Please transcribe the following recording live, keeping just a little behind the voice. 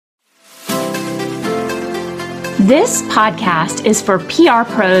This podcast is for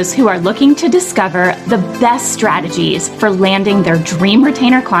PR pros who are looking to discover the best strategies for landing their dream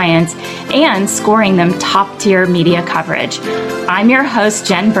retainer clients and scoring them top-tier media coverage. I'm your host,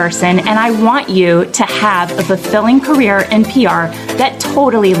 Jen Burson, and I want you to have a fulfilling career in PR that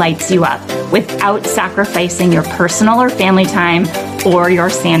totally lights you up without sacrificing your personal or family time or your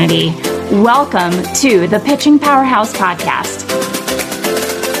sanity. Welcome to the Pitching Powerhouse Podcast.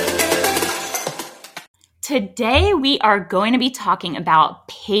 Today, we are going to be talking about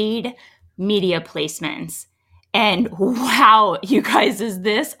paid media placements. And wow, you guys, is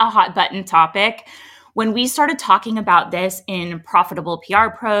this a hot button topic? When we started talking about this in Profitable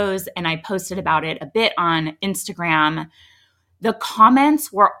PR Pros, and I posted about it a bit on Instagram, the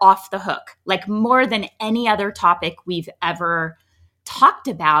comments were off the hook, like more than any other topic we've ever talked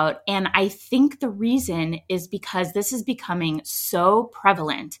about. And I think the reason is because this is becoming so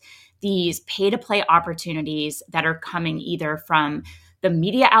prevalent. These pay-to-play opportunities that are coming either from the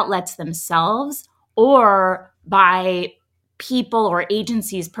media outlets themselves or by people or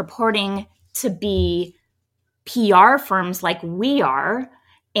agencies purporting to be PR firms like we are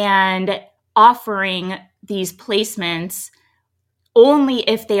and offering these placements only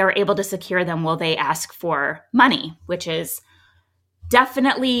if they are able to secure them will they ask for money, which is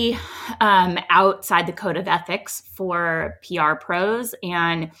definitely outside the code of ethics for PR pros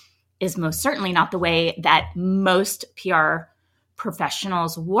and is most certainly not the way that most PR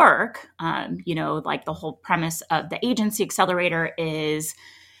professionals work. Like the whole premise of the Agency Accelerator is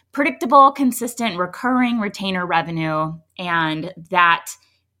predictable, consistent, recurring retainer revenue. And that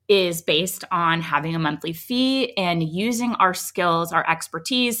is based on having a monthly fee and using our skills, our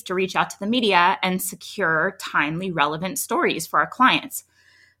expertise to reach out to the media and secure timely, relevant stories for our clients.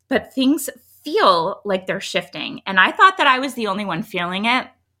 But things feel like they're shifting. And I thought that I was the only one feeling it.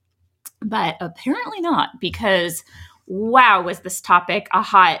 But apparently not, because wow, was this topic a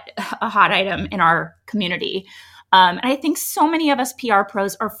hot item in our community. And I think so many of us PR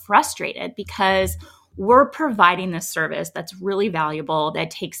pros are frustrated because we're providing this service that's really valuable, that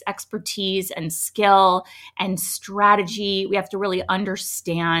takes expertise and skill and strategy. We have to really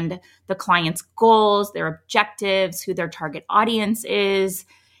understand the client's goals, their objectives, who their target audience is.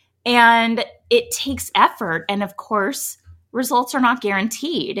 And it takes effort. And of course, results are not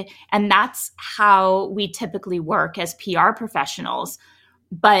guaranteed. And that's how we typically work as PR professionals.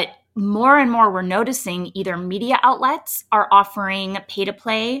 But more and more, we're noticing either media outlets are offering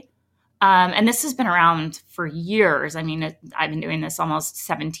pay-to-play. And this has been around for years. I mean, I've been doing this almost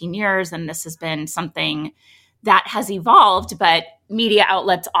 17 years, and this has been something that has evolved. But media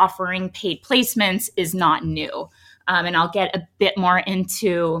outlets offering paid placements is not new. And I'll get a bit more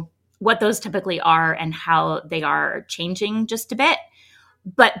into what those typically are and how they are changing just a bit.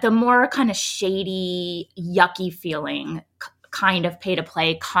 But the more kind of shady, yucky feeling kind of pay to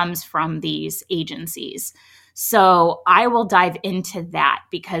play comes from these agencies. So I will dive into that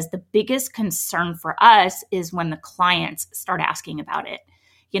because the biggest concern for us is when the clients start asking about it.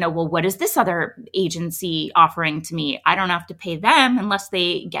 Well, what is this other agency offering to me? I don't have to pay them unless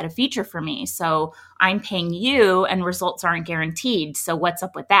they get a feature for me. So I'm paying you and results aren't guaranteed. So what's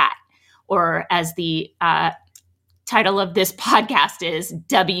up with that? Or as the title of this podcast is,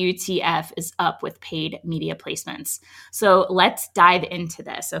 WTF is up with paid media placements. So let's dive into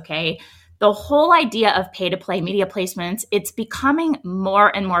this, okay? The whole idea of pay-to-play media placements, it's becoming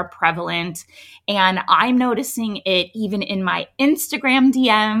more and more prevalent. And I'm noticing it even in my Instagram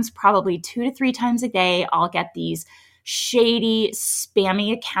DMs, probably 2 to 3 times a day. I'll get these shady,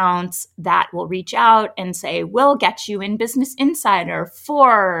 spammy accounts that will reach out and say, we'll get you in Business Insider,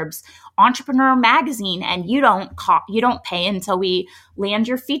 Forbes, Entrepreneur Magazine, and you don't pay until we land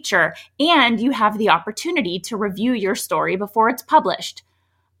your feature, and you have the opportunity to review your story before it's published.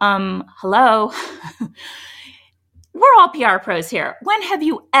 Hello? We're all PR pros here. When have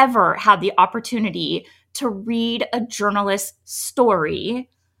you ever had the opportunity to read a journalist's story,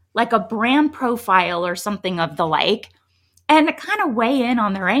 like a brand profile or something of the like, and kind of weigh in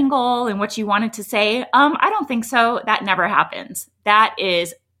on their angle and what you wanted to say? I don't think so. That never happens. That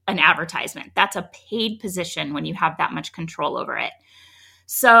is an advertisement. That's a paid position when you have that much control over it.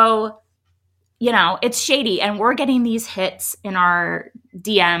 So, it's shady, and we're getting these hits in our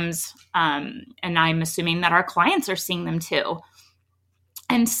DMs, and I'm assuming that our clients are seeing them too.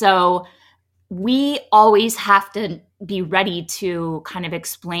 And so we always have to be ready to kind of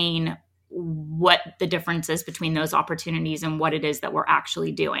explain what the difference is between those opportunities and what it is that we're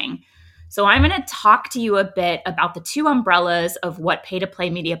actually doing. So I'm going to talk to you a bit about the 2 umbrellas of what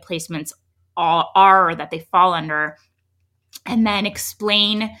pay-to-play media placements are, or that they fall under, and then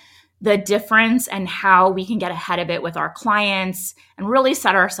explain the difference and how we can get ahead of it with our clients and really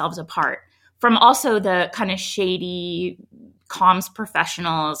set ourselves apart from also the kind of shady comms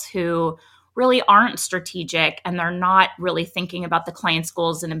professionals who really aren't strategic and they're not really thinking about the client's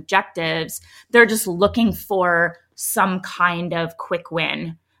goals and objectives. They're just looking for some kind of quick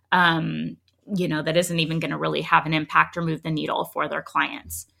win, that isn't even going to really have an impact or move the needle for their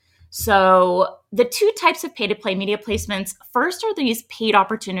clients. So the two types of pay-to-play media placements, first are these paid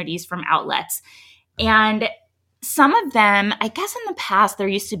opportunities from outlets. And some of them, I guess in the past, there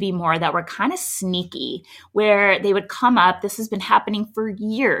used to be more that were kind of sneaky, where they would come up. This has been happening for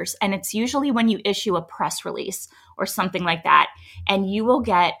years. And it's usually when you issue a press release or something like that. And you will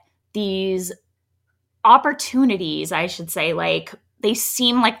get these opportunities, I should say, like they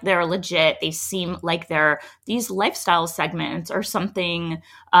seem like they're legit. They seem like they're these lifestyle segments or something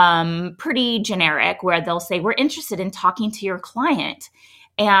pretty generic where they'll say, we're interested in talking to your client.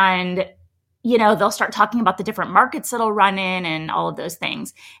 And, they'll start talking about the different markets it'll run in and all of those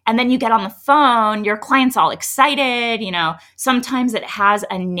things. And then you get on the phone, your client's all excited. Sometimes it has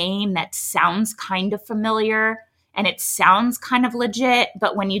a name that sounds kind of familiar and it sounds kind of legit.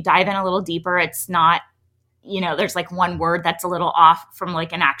 But when you dive in a little deeper, it's not, there's like one word that's a little off from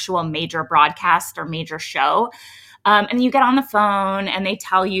like an actual major broadcast or major show. And you get on the phone and they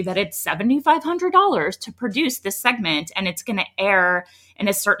tell you that it's $7,500 to produce this segment and it's going to air in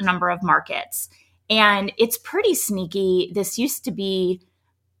a certain number of markets. And it's pretty sneaky. This used to be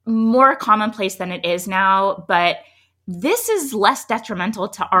more commonplace than it is now, but this is less detrimental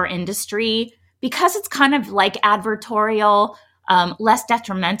to our industry because it's kind of like advertorial. Less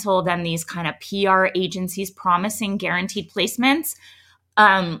detrimental than these kind of PR agencies promising guaranteed placements.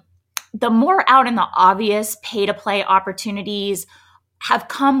 The more out in the obvious pay-to-play opportunities have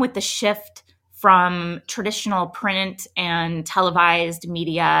come with the shift from traditional print and televised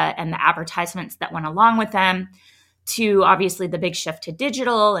media and the advertisements that went along with them to obviously the big shift to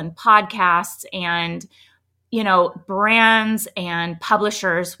digital and podcasts and, brands and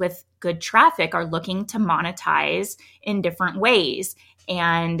publishers with good traffic are looking to monetize in different ways.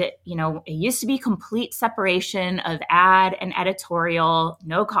 And, it used to be complete separation of ad and editorial,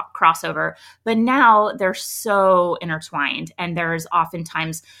 no crossover, but now they're so intertwined. And there's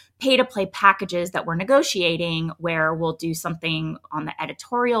oftentimes pay-to-play packages that we're negotiating where we'll do something on the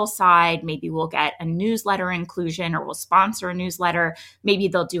editorial side. Maybe we'll get a newsletter inclusion or we'll sponsor a newsletter. Maybe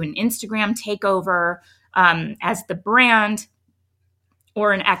they'll do an Instagram takeover as the brand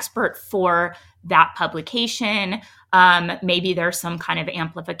or an expert for that publication. Maybe there's some kind of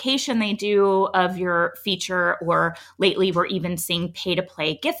amplification they do of your feature, or lately we're even seeing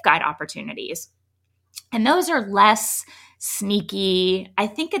pay-to-play gift guide opportunities. And those are less sneaky. I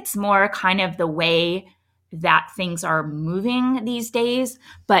think it's more kind of the way that things are moving these days.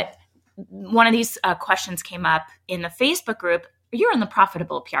 But one of these questions came up in the Facebook group. You're in the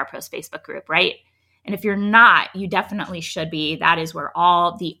Profitable PR Pros Facebook group, right? And if you're not, you definitely should be. That is where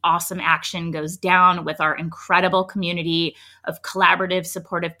all the awesome action goes down with our incredible community of collaborative,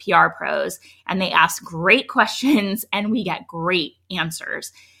 supportive PR pros. And they ask great questions and we get great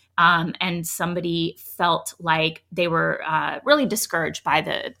answers. And somebody felt like they were really discouraged by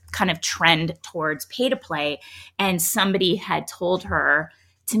the kind of trend towards pay to play. And somebody had told her,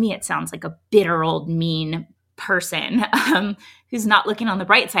 to me, it sounds like a bitter old mean person who's not looking on the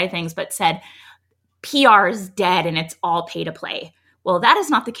bright side of things, but said, PR is dead and it's all pay to play. Well, that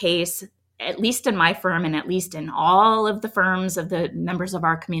is not the case, at least in my firm and at least in all of the firms of the members of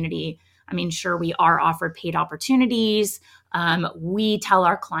our community. I mean, sure, we are offered paid opportunities. We tell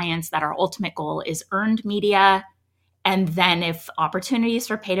our clients that our ultimate goal is earned media. And then if opportunities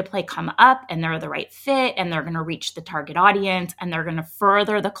for pay to play come up and they're the right fit and they're going to reach the target audience and they're going to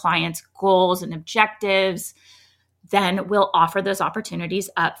further the client's goals and objectives, then we'll offer those opportunities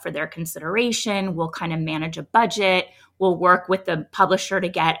up for their consideration. We'll kind of manage a budget. We'll work with the publisher to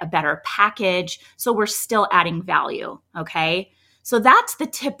get a better package. So we're still adding value, okay? So that's the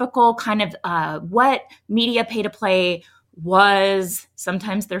typical kind of what media pay to play was.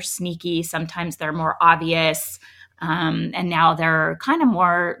 Sometimes they're sneaky, sometimes they're more obvious. And now they're kind of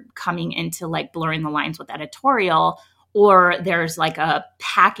more coming into like blurring the lines with editorial, or there's like a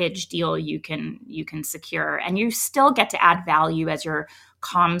package deal you can secure, and you still get to add value as your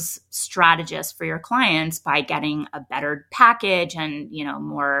comms strategist for your clients by getting a better package and,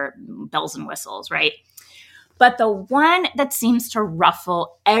 more bells and whistles, right? But the one that seems to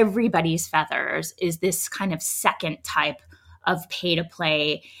ruffle everybody's feathers is this kind of second type of pay to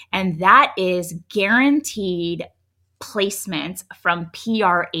play, and that is guaranteed placements from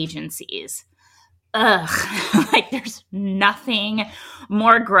PR agencies. ugh, like there's nothing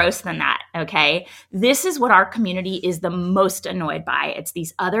more gross than that. Okay. This is what our community is the most annoyed by. It's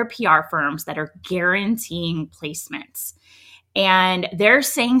these other PR firms that are guaranteeing placements. And they're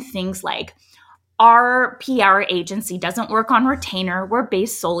saying things like, our PR agency doesn't work on retainer. We're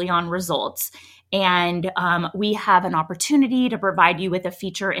based solely on results. And we have an opportunity to provide you with a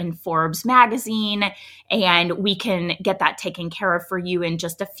feature in Forbes magazine, and we can get that taken care of for you in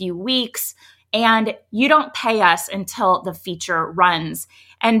just a few weeks. And you don't pay us until the feature runs.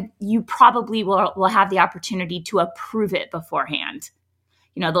 And you probably will have the opportunity to approve it beforehand.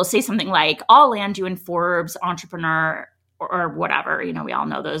 You know, they'll say something like, I'll land you in Forbes, Entrepreneur, or whatever. You know, we all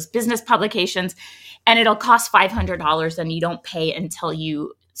know those business publications, and it'll cost $500 and you don't pay until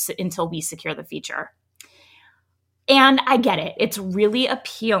we secure the feature. And I get it. It's really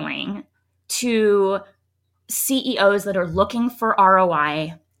appealing to CEOs that are looking for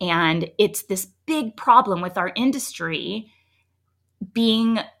ROI. And it's this big problem with our industry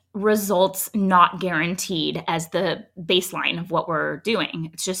being results not guaranteed as the baseline of what we're doing.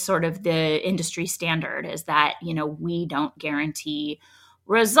 It's just sort of the industry standard is that, you know, we don't guarantee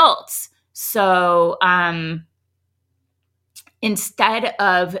results. So instead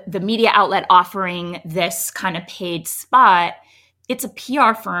of the media outlet offering this kind of paid spot, it's a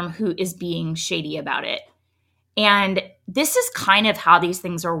PR firm who is being shady about it. And this is kind of how these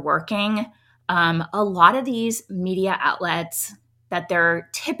things are working. A lot of these media outlets that they're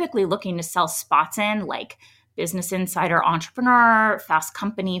typically looking to sell spots in, like Business Insider, Entrepreneur, Fast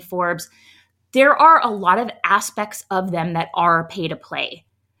Company, Forbes, there are a lot of aspects of them that are pay to play.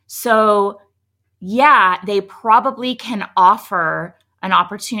 So yeah, they probably can offer an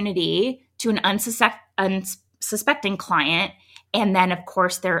opportunity to an unsuspecting client. And then, of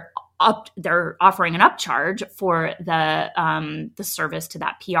course, they're offering an upcharge for the service to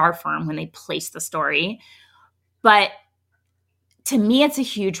that PR firm when they place the story. But to me, it's a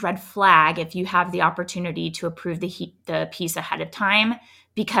huge red flag if you have the opportunity to approve the piece ahead of time,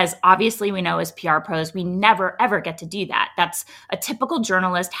 because obviously we know as PR pros, we never, ever get to do that. That's a typical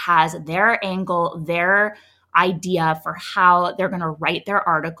journalist has their angle, their idea for how they're going to write their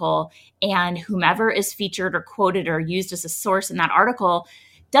article, and whomever is featured or quoted or used as a source in that article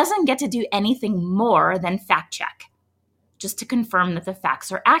doesn't get to do anything more than fact check, just to confirm that the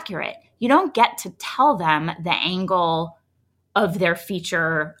facts are accurate. You don't get to tell them the angle of their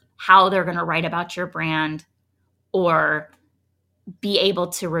feature, how they're going to write about your brand, or be able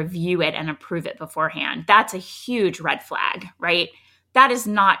to review it and approve it beforehand. That's a huge red flag, right? That is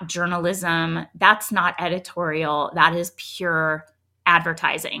not journalism. That's not editorial. That is pure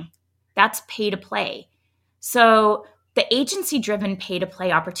advertising. That's pay to play. So the agency-driven pay to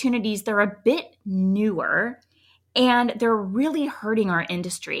play opportunities, they're a bit newer, and they're really hurting our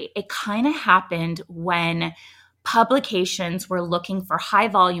industry. It kind of happened when publications were looking for high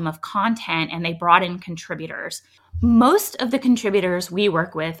volume of content and they brought in contributors. Most of the contributors we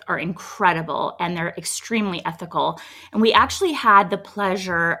work with are incredible and they're extremely ethical. And we actually had the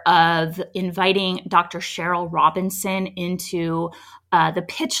pleasure of inviting Dr. Cheryl Robinson into the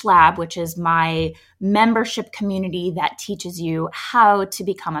Pitch Lab, which is my membership community that teaches you how to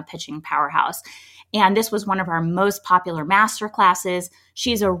become a pitching powerhouse. And this was one of our most popular master classes.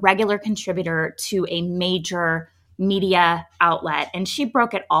 She's a regular contributor to a major media outlet, and she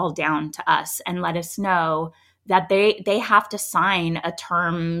broke it all down to us and let us know that they have to sign a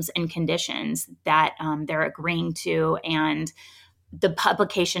terms and conditions that they're agreeing to. And the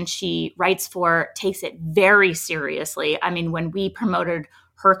publication she writes for takes it very seriously. I mean, when we promoted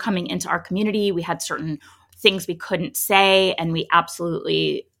her coming into our community, we had certain things we couldn't say, and we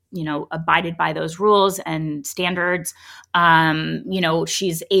absolutely abided by those rules and standards.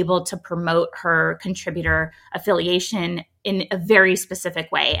 She's able to promote her contributor affiliation in a very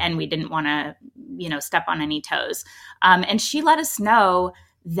specific way, and we didn't want to, step on any toes. And she let us know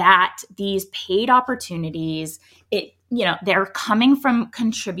that these paid opportunities, they're coming from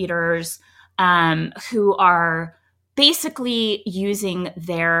contributors who are basically using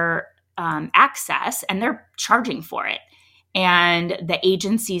their access, and they're charging for it. And the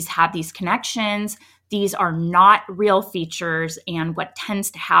agencies have these connections. These are not real features. And what tends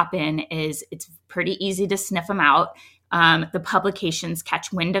to happen is it's pretty easy to sniff them out. The publications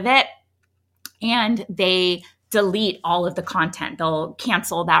catch wind of it and they delete all of the content. They'll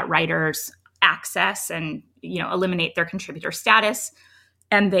cancel that writer's access and, eliminate their contributor status,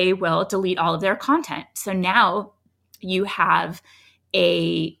 and they will delete all of their content. So now you have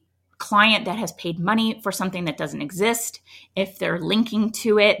a client that has paid money for something that doesn't exist. If they're linking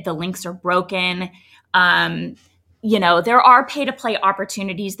to it, the links are broken. there are pay to play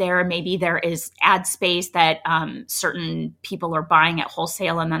opportunities there. Maybe there is ad space that certain people are buying at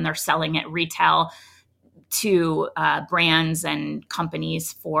wholesale and then they're selling at retail to brands and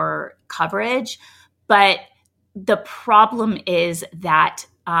companies for coverage. But the problem is that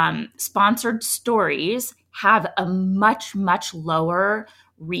sponsored stories have a much, much lower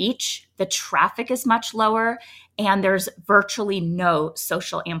reach. The traffic is much lower, and there's virtually no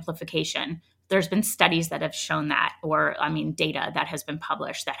social amplification. There's been studies that have shown that, data that has been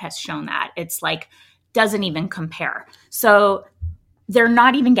published that has shown that. It's like, doesn't even compare. So they're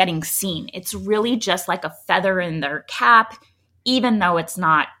not even getting seen. It's really just like a feather in their cap, even though it's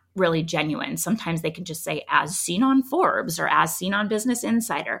not really genuine. Sometimes they can just say as seen on Forbes or as seen on Business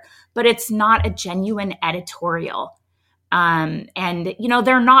Insider, but it's not a genuine editorial. And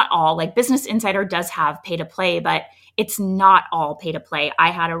they're not all, like, Business Insider does have pay to play, but it's not all pay to play.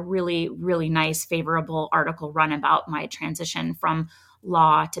 I had a really, really nice, favorable article run about my transition from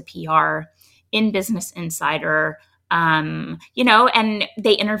law to PR in Business Insider. And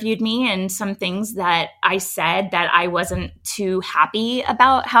they interviewed me, and some things that I said that I wasn't too happy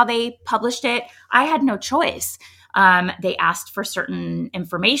about how they published it, I had no choice. They asked for certain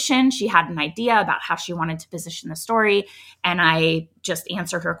information. She had an idea about how she wanted to position the story, and I just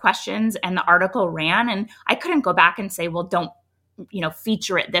answered her questions, and the article ran, and I couldn't go back and say, well, don't,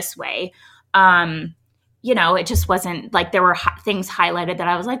 feature it this way. It just wasn't like there were things highlighted that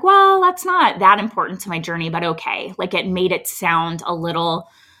I was like, well, that's not that important to my journey, but okay. Like, it made it sound a little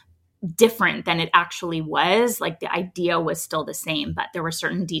different than it actually was. Like, the idea was still the same, but there were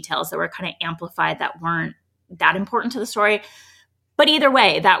certain details that were kind of amplified that weren't that important to the story. But either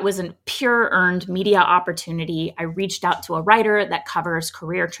way, that was a pure earned media opportunity. I reached out to a writer that covers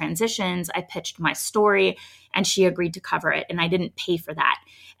career transitions. I pitched my story, and she agreed to cover it, and I didn't pay for that.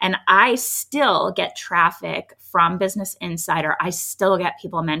 And I still get traffic from Business Insider. I still get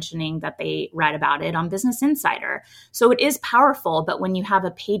people mentioning that they read about it on Business Insider. So it is powerful, but when you have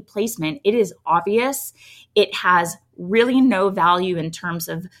a paid placement, it is obvious. It has really no value in terms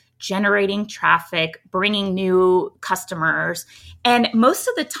of generating traffic, bringing new customers. And most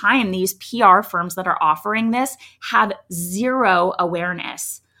of the time, these PR firms that are offering this have zero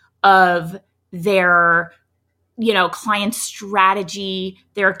awareness of their client strategy,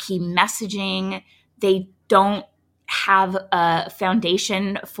 their key messaging. They don't have a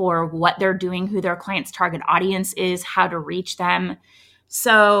foundation for what they're doing, who their client's target audience is, how to reach them.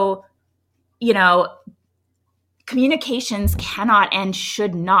 So, communications cannot and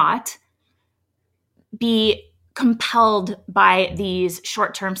should not be compelled by these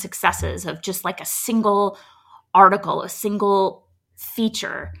short-term successes of just like a single article, a single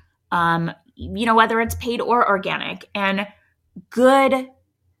feature, whether it's paid or organic. And good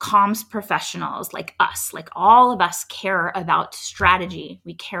comms professionals like us, like all of us, care about strategy.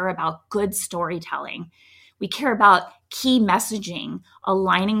 We care about good storytelling. We care about key messaging,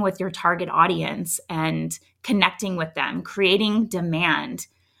 aligning with your target audience and connecting with them, creating demand.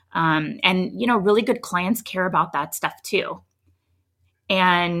 Really good clients care about that stuff too.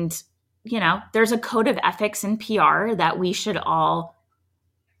 And, there's a code of ethics in PR that we should all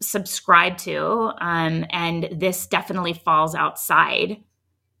subscribe to. And this definitely falls outside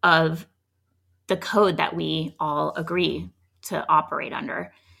of the code that we all agree to operate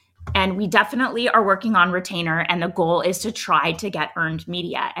under. And we definitely are working on retainer, and the goal is to try to get earned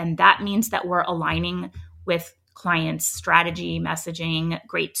media. And that means that we're aligning with clients' strategy, messaging,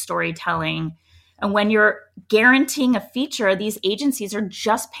 great storytelling. And when you're guaranteeing a feature, these agencies are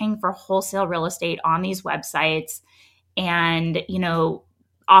just paying for wholesale real estate on these websites and,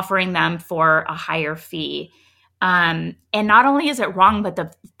 offering them for a higher fee. And not only is it wrong, but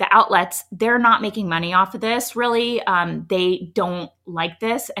the outlets, they're not making money off of this, really. They don't like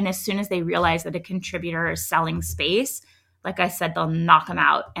this. And as soon as they realize that a contributor is selling space, like I said, they'll knock them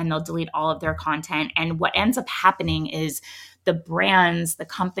out and they'll delete all of their content. And what ends up happening is the brands, the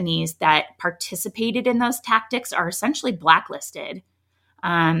companies that participated in those tactics are essentially blacklisted.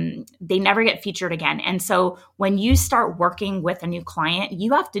 They never get featured again. And so when you start working with a new client,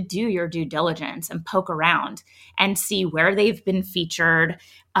 you have to do your due diligence and poke around and see where they've been featured.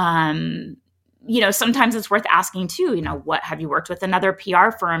 Sometimes it's worth asking too, what have you worked with another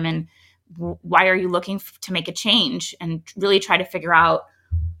PR firm and why are you looking to make a change, and really try to figure out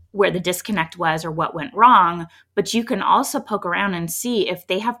where the disconnect was or what went wrong. But you can also poke around and see if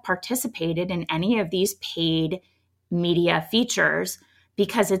they have participated in any of these paid media features,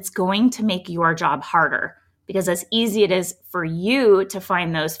 because it's going to make your job harder. Because as easy it is for you to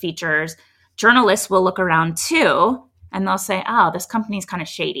find those features, journalists will look around too, and they'll say, oh, this company's kind of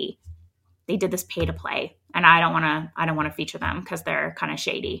shady. They did this pay to play. and I don't want to feature them because they're kind of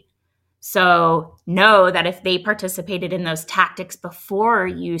shady. So know that if they participated in those tactics before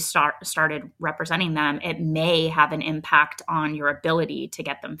you started representing them, it may have an impact on your ability to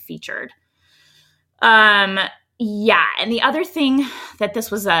get them featured. Yeah. And the other thing that this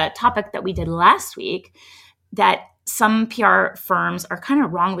was a topic that we did last week that some PR firms are kind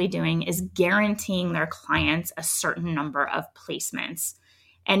of wrongly doing is guaranteeing their clients a certain number of placements.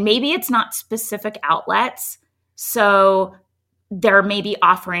 And maybe it's not specific outlets. So they're maybe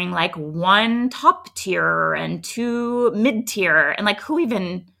offering like 1 top tier and 2 mid tier, and like who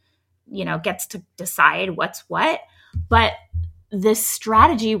even, gets to decide what's what. But the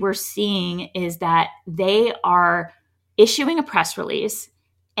strategy we're seeing is that they are issuing a press release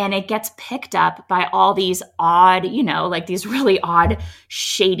and it gets picked up by all these odd, like these really odd,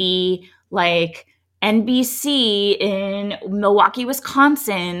 shady, like NBC in Milwaukee,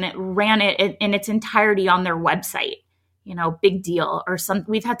 Wisconsin ran it in its entirety on their website. Big deal. Or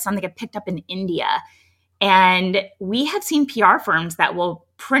we've had some that get picked up in India. And we have seen PR firms that will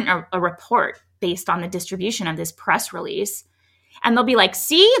print a report based on the distribution of this press release. And they'll be like,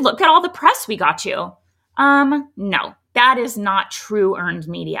 see, look at all the press we got you. No, that is not true earned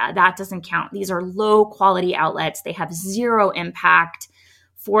media. That doesn't count. These are low quality outlets. They have zero impact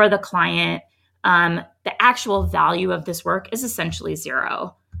for the client. The actual value of this work is essentially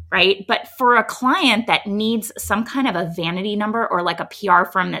zero, right? But for a client that needs some kind of a vanity number, or like a PR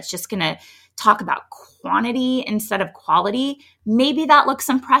firm that's just going to talk about quantity instead of quality, maybe that looks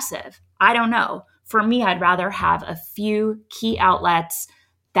impressive. I don't know. For me, I'd rather have a few key outlets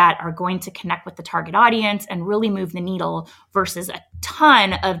that are going to connect with the target audience and really move the needle versus a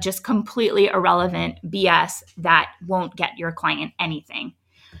ton of just completely irrelevant BS that won't get your client anything.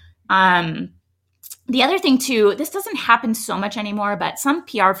 The other thing too, this doesn't happen so much anymore, but some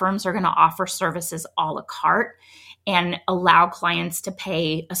PR firms are going to offer services a la carte and allow clients to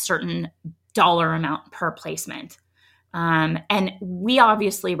pay a certain dollar amount per placement. And we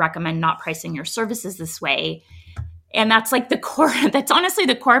obviously recommend not pricing your services this way. And that's like that's honestly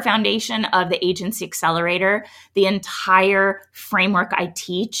the core foundation of the Agency Accelerator, the entire framework I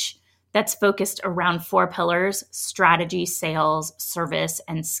teach that's focused around 4 pillars: strategy, sales, service,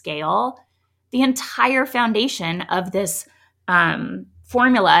 and scale. The entire foundation of this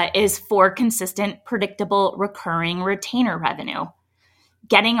formula is for consistent, predictable, recurring retainer revenue.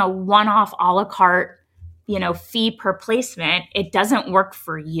 Getting a one-off a la carte, fee per placement, it doesn't work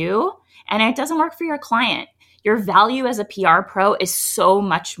for you and it doesn't work for your client. Your value as a PR pro is so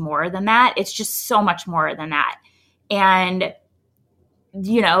much more than that. It's just so much more than that. And,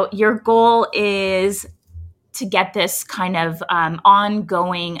 your goal is to get this kind of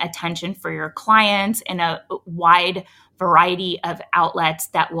ongoing attention for your clients in a wide variety of outlets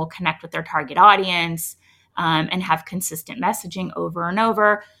that will connect with their target audience and have consistent messaging over and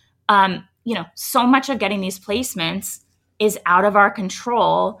over. So much of getting these placements is out of our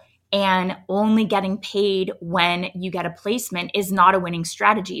control, and only getting paid when you get a placement is not a winning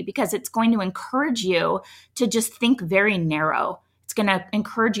strategy because it's going to encourage you to just think very narrow. It's going to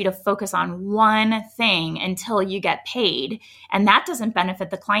encourage you to focus on one thing until you get paid. And that doesn't benefit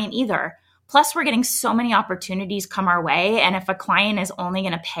the client either. Plus, we're getting so many opportunities come our way. And if a client is only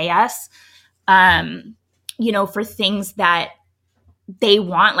going to pay us, for things that they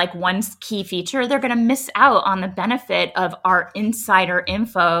want, like one key feature, they're going to miss out on the benefit of our insider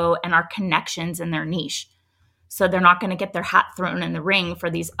info and our connections in their niche. So they're not going to get their hat thrown in the ring for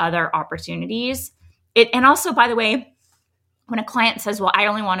these other opportunities. And also, by the way, when a client says, well, I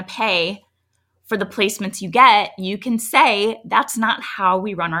only want to pay for the placements you get, you can say, that's not how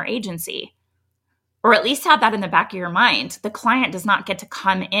we run our agency. Or at least have that in the back of your mind. The client does not get to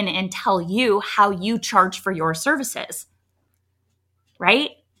come in and tell you how you charge for your services.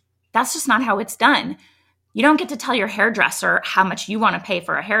 Right? That's just not how it's done. You don't get to tell your hairdresser how much you want to pay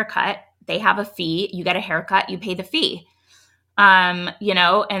for a haircut. They have a fee. You get a haircut, you pay the fee. And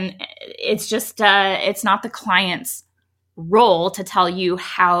it's just, it's not the client's role to tell you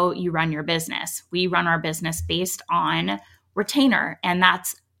how you run your business. We run our business based on retainer, and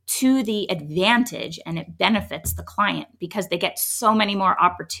that's to the advantage, and it benefits the client because they get so many more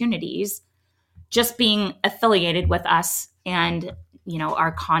opportunities just being affiliated with us and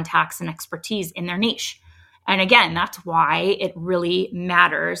our contacts and expertise in their niche. And again, that's why it really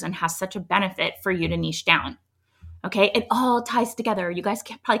matters and has such a benefit for you to niche down. Okay, it all ties together. You guys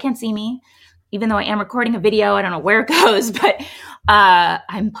probably can't see me, even though I am recording a video. I don't know where it goes, but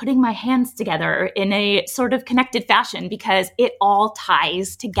I'm putting my hands together in a sort of connected fashion because it all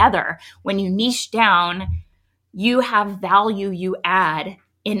ties together. When you niche down, you have value you add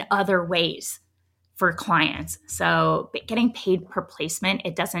in other ways. for clients. So getting paid per placement,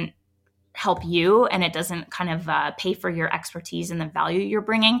 it doesn't help you, and it doesn't kind of pay for your expertise and the value you're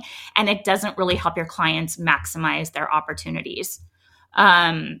bringing, and it doesn't really help your clients maximize their opportunities.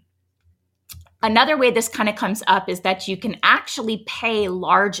 Another way this kind of comes up is that you can actually pay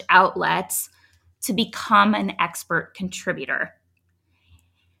large outlets to become an expert contributor.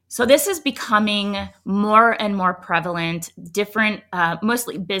 So this is becoming more and more prevalent. Different,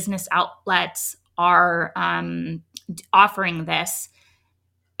 mostly business outlets are offering this,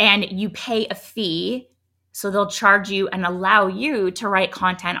 and you pay a fee. So they'll charge you and allow you to write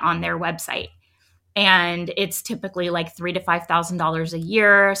content on their website. And it's typically like $3,000 to $5,000 a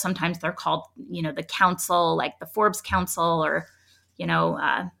year. Sometimes they're called, the council, like the Forbes Council, or,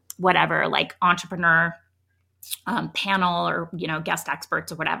 whatever, like entrepreneur panel, or, guest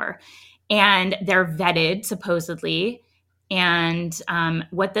experts or whatever. And they're vetted supposedly. And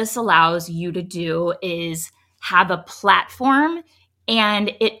what this allows you to do is have a platform,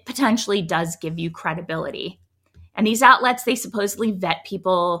 and it potentially does give you credibility. And these outlets, they supposedly vet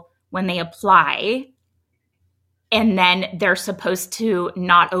people when they apply, and then they're supposed to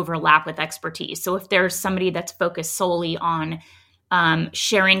not overlap with expertise. So if there's somebody that's focused solely on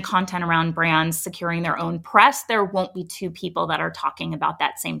sharing content around brands, securing their own press, there won't be two people that are talking about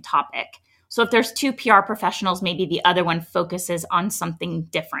that same topic. So if there's two PR professionals, maybe the other one focuses on something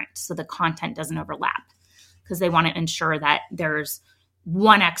different, so the content doesn't overlap, because they want to ensure that there's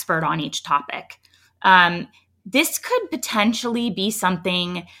one expert on each topic. This could potentially be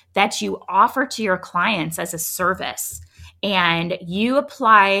something that you offer to your clients as a service, and you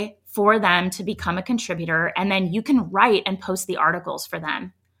apply for them to become a contributor, and then you can write and post the articles for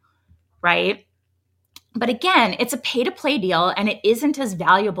them, right? But again, it's a pay-to-play deal, and it isn't as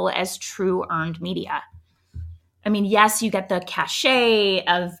valuable as true earned media. I mean, yes, you get the cachet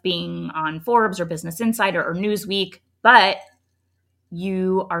of being on Forbes or Business Insider or Newsweek, but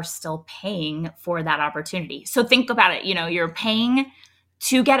you are still paying for that opportunity. So think about it. You're paying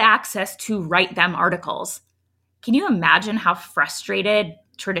to get access to write them articles. Can you imagine how frustrated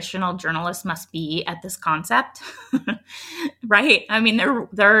traditional journalists must be at this concept? Right? I mean,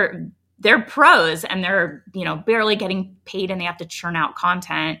 they're pros, and they're, barely getting paid, and they have to churn out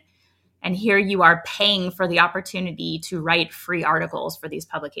content. And here you are paying for the opportunity to write free articles for these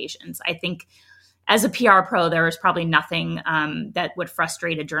publications. I think as a PR pro, there is probably nothing that would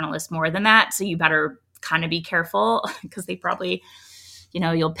frustrate a journalist more than that. So you better kind of be careful, because they probably,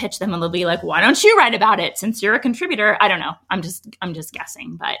 you'll pitch them and they'll be like, why don't you write about it since you're a contributor? I don't know. I'm just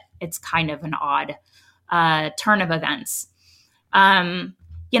guessing, but it's kind of an odd turn of events.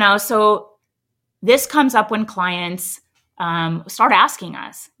 So this comes up when clients start asking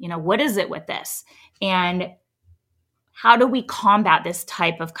us, what is it with this? And how do we combat this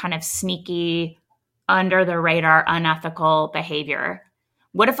type of kind of sneaky, under the radar, unethical behavior?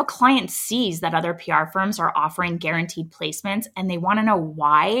 What if a client sees that other PR firms are offering guaranteed placements, and they want to know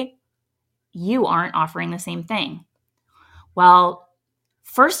why you aren't offering the same thing? Well,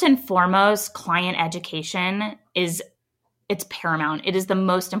 first and foremost, client education it's paramount. It is the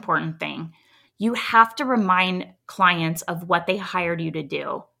most important thing. You have to remind clients of what they hired you to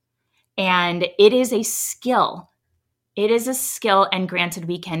do. And it is a skill. It is a skill, and granted,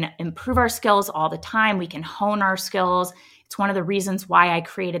 we can improve our skills all the time. We can hone our skills. It's one of the reasons why I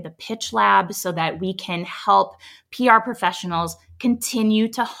created the Pitch Lab, so that we can help PR professionals continue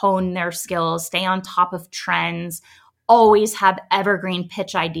to hone their skills, stay on top of trends, always have evergreen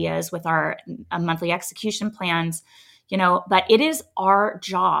pitch ideas with our monthly execution plans, but it is our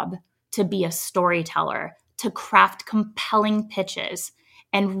job to be a storyteller, to craft compelling pitches,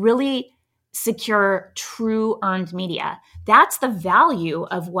 and really secure true earned media. That's the value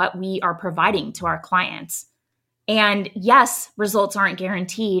of what we are providing to our clients. And yes, results aren't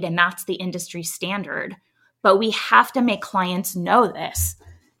guaranteed, and that's the industry standard. But we have to make clients know this,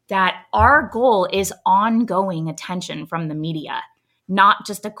 that our goal is ongoing attention from the media, not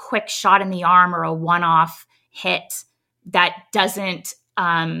just a quick shot in the arm or a one-off hit that doesn't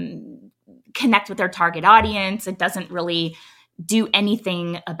connect with their target audience. It doesn't really do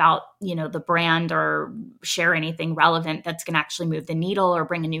anything about, the brand, or share anything relevant that's going to actually move the needle or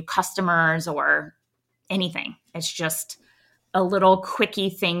bring in new customers or anything. It's just a little quickie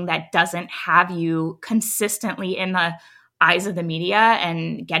thing that doesn't have you consistently in the eyes of the media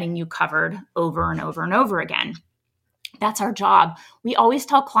and getting you covered over and over and over again. That's our job. We always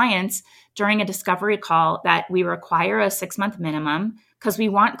tell clients during a discovery call that we require a 6-month minimum, because we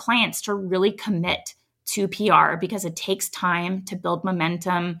want clients to really commit to PR, because it takes time to build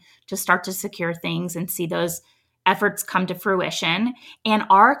momentum, to start to secure things and see those efforts come to fruition. And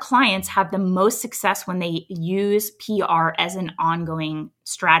our clients have the most success when they use PR as an ongoing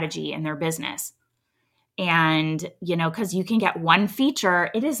strategy in their business. And, because you can get one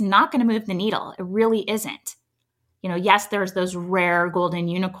feature, it is not going to move the needle. It really isn't. Yes, there's those rare golden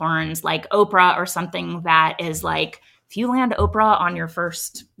unicorns like Oprah or something that is like, if you land Oprah on your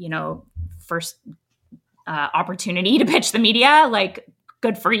first opportunity to pitch the media, like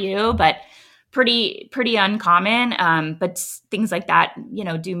good for you, but pretty uncommon. But things like that,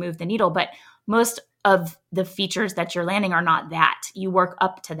 do move the needle. But most of the features that you're landing are not that. You work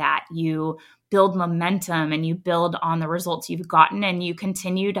up to that. You build momentum and you build on the results you've gotten, and you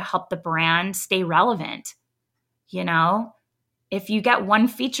continue to help the brand stay relevant. If you get one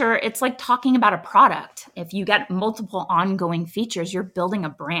feature, it's like talking about a product. If you get multiple ongoing features, you're building a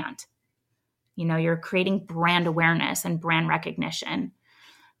brand. You're creating brand awareness and brand recognition.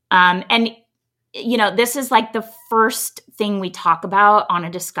 This is like the first thing we talk about on a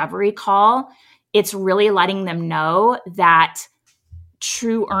discovery call. It's really letting them know that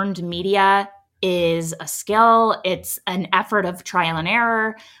true earned media is a skill. It's an effort of trial and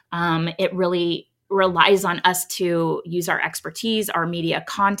error. It really relies on us to use our expertise, our media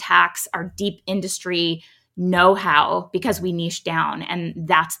contacts, our deep industry know-how, because we niche down, and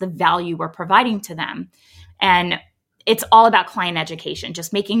that's the value we're providing to them. And it's all about client education,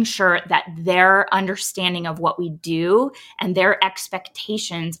 just making sure that their understanding of what we do and their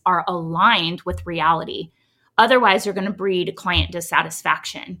expectations are aligned with reality. Otherwise, you're going to breed client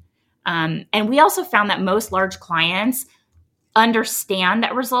dissatisfaction. And we also found that most large clients understand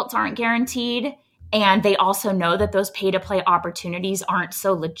that results aren't guaranteed. And they also know that those pay-to-play opportunities aren't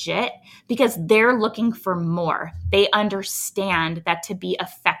so legit because they're looking for more. They understand that to be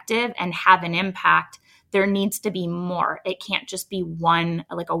effective and have an impact, there needs to be more. It can't just be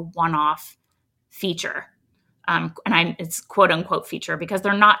a one-off feature. It's quote unquote feature because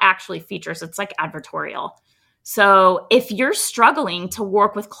they're not actually features. It's like advertorial. So if you're struggling to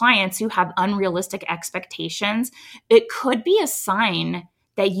work with clients who have unrealistic expectations, it could be a sign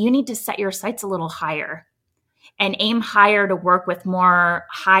that you need to set your sights a little higher and aim higher to work with more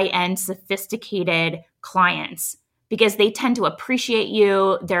high-end, sophisticated clients because they tend to appreciate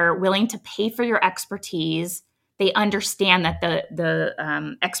you. They're willing to pay for your expertise. They understand that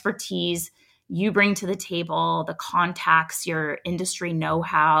the expertise you bring to the table, the contacts, your industry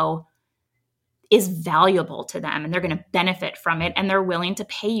know-how is valuable to them, and they're going to benefit from it, and they're willing to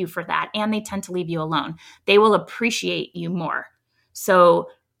pay you for that, and they tend to leave you alone. They will appreciate you more. So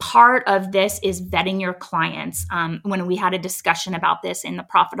part of this is vetting your clients. When we had a discussion about this in the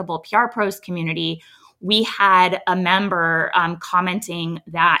Profitable PR Pros community, we had a member commenting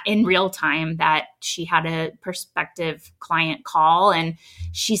that in real time that she had a prospective client call, and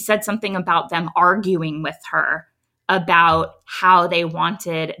she said something about them arguing with her about how they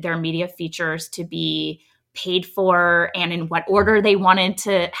wanted their media features to be paid for and in what order they wanted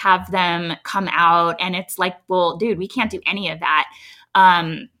to have them come out. And it's like, well, dude, we can't do any of that.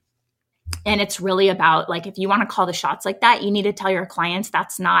 And it's really about like, if you want to call the shots like that, you need to tell your clients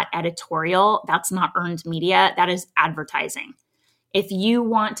that's not editorial. That's not earned media. That is advertising. If you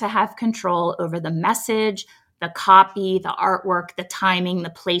want to have control over the message, the copy, the artwork, the timing, the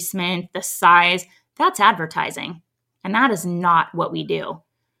placement, the size, that's advertising. And that is not what we do.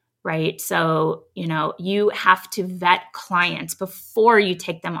 Right? So, you have to vet clients before you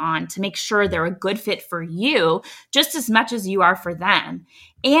take them on to make sure they're a good fit for you just as much as you are for them,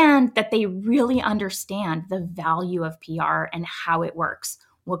 and that they really understand the value of PR and how it works,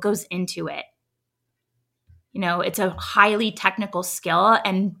 what goes into it. It's a highly technical skill,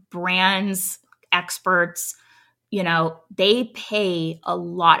 and brands, experts, they pay a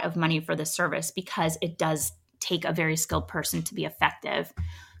lot of money for the service because it does take a very skilled person to be effective.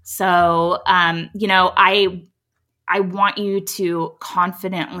 So, I want you to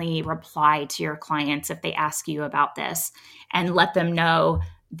confidently reply to your clients if they ask you about this and let them know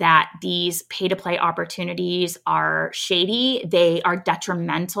that these pay-to-play opportunities are shady. They are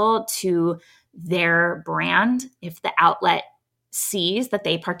detrimental to their brand if the outlet sees that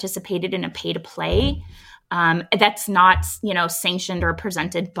they participated in a pay-to-play that's not, sanctioned or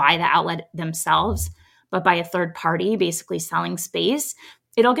presented by the outlet themselves, but by a third party basically selling space.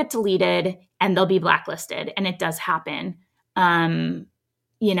 It'll get deleted and they'll be blacklisted. And it does happen. And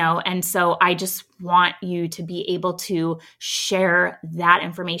so I just want you to be able to share that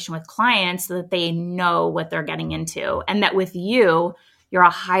information with clients so that they know what they're getting into. And that with you, you're a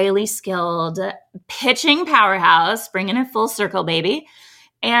highly skilled pitching powerhouse, bringing it full circle, baby.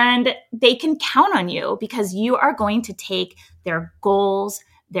 And they can count on you because you are going to take their goals,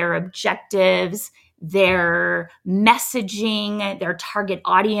 their objectives, their messaging, their target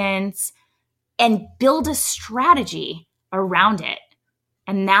audience, and build a strategy around it.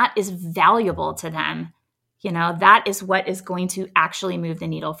 And that is valuable to them. That is what is going to actually move the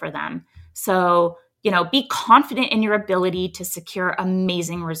needle for them. So, be confident in your ability to secure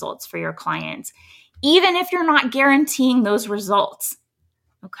amazing results for your clients, even if you're not guaranteeing those results.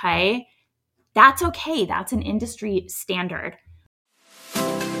 Okay? That's okay. That's an industry standard.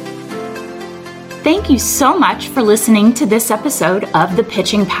 Thank you so much for listening to this episode of the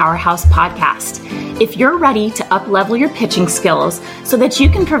Pitching Powerhouse podcast. If you're ready to up-level your pitching skills so that you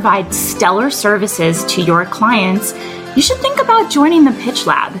can provide stellar services to your clients, you should think about joining the Pitch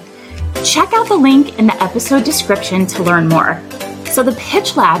Lab. Check out the link in the episode description to learn more. So the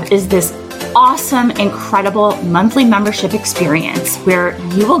Pitch Lab is this awesome, incredible monthly membership experience where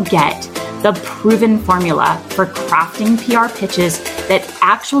you will get the proven formula for crafting PR pitches that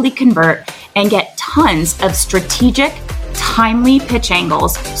actually convert and get tons of strategic, timely pitch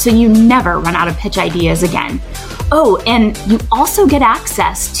angles so you never run out of pitch ideas again. Oh, and you also get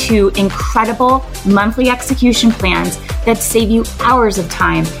access to incredible monthly execution plans that save you hours of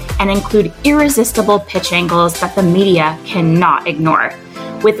time and include irresistible pitch angles that the media cannot ignore.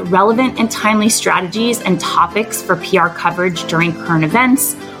 With relevant and timely strategies and topics for PR coverage during current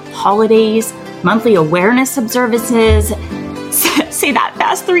events, holidays, monthly awareness observances, say that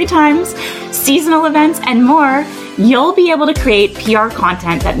fast 3 times, seasonal events, and more, you'll be able to create PR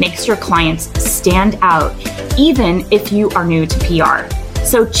content that makes your clients stand out, even if you are new to PR.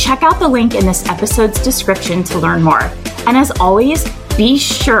 So check out the link in this episode's description to learn more. And as always, be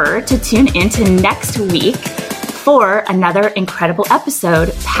sure to tune into next week for another incredible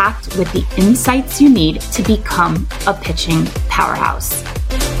episode packed with the insights you need to become a pitching powerhouse.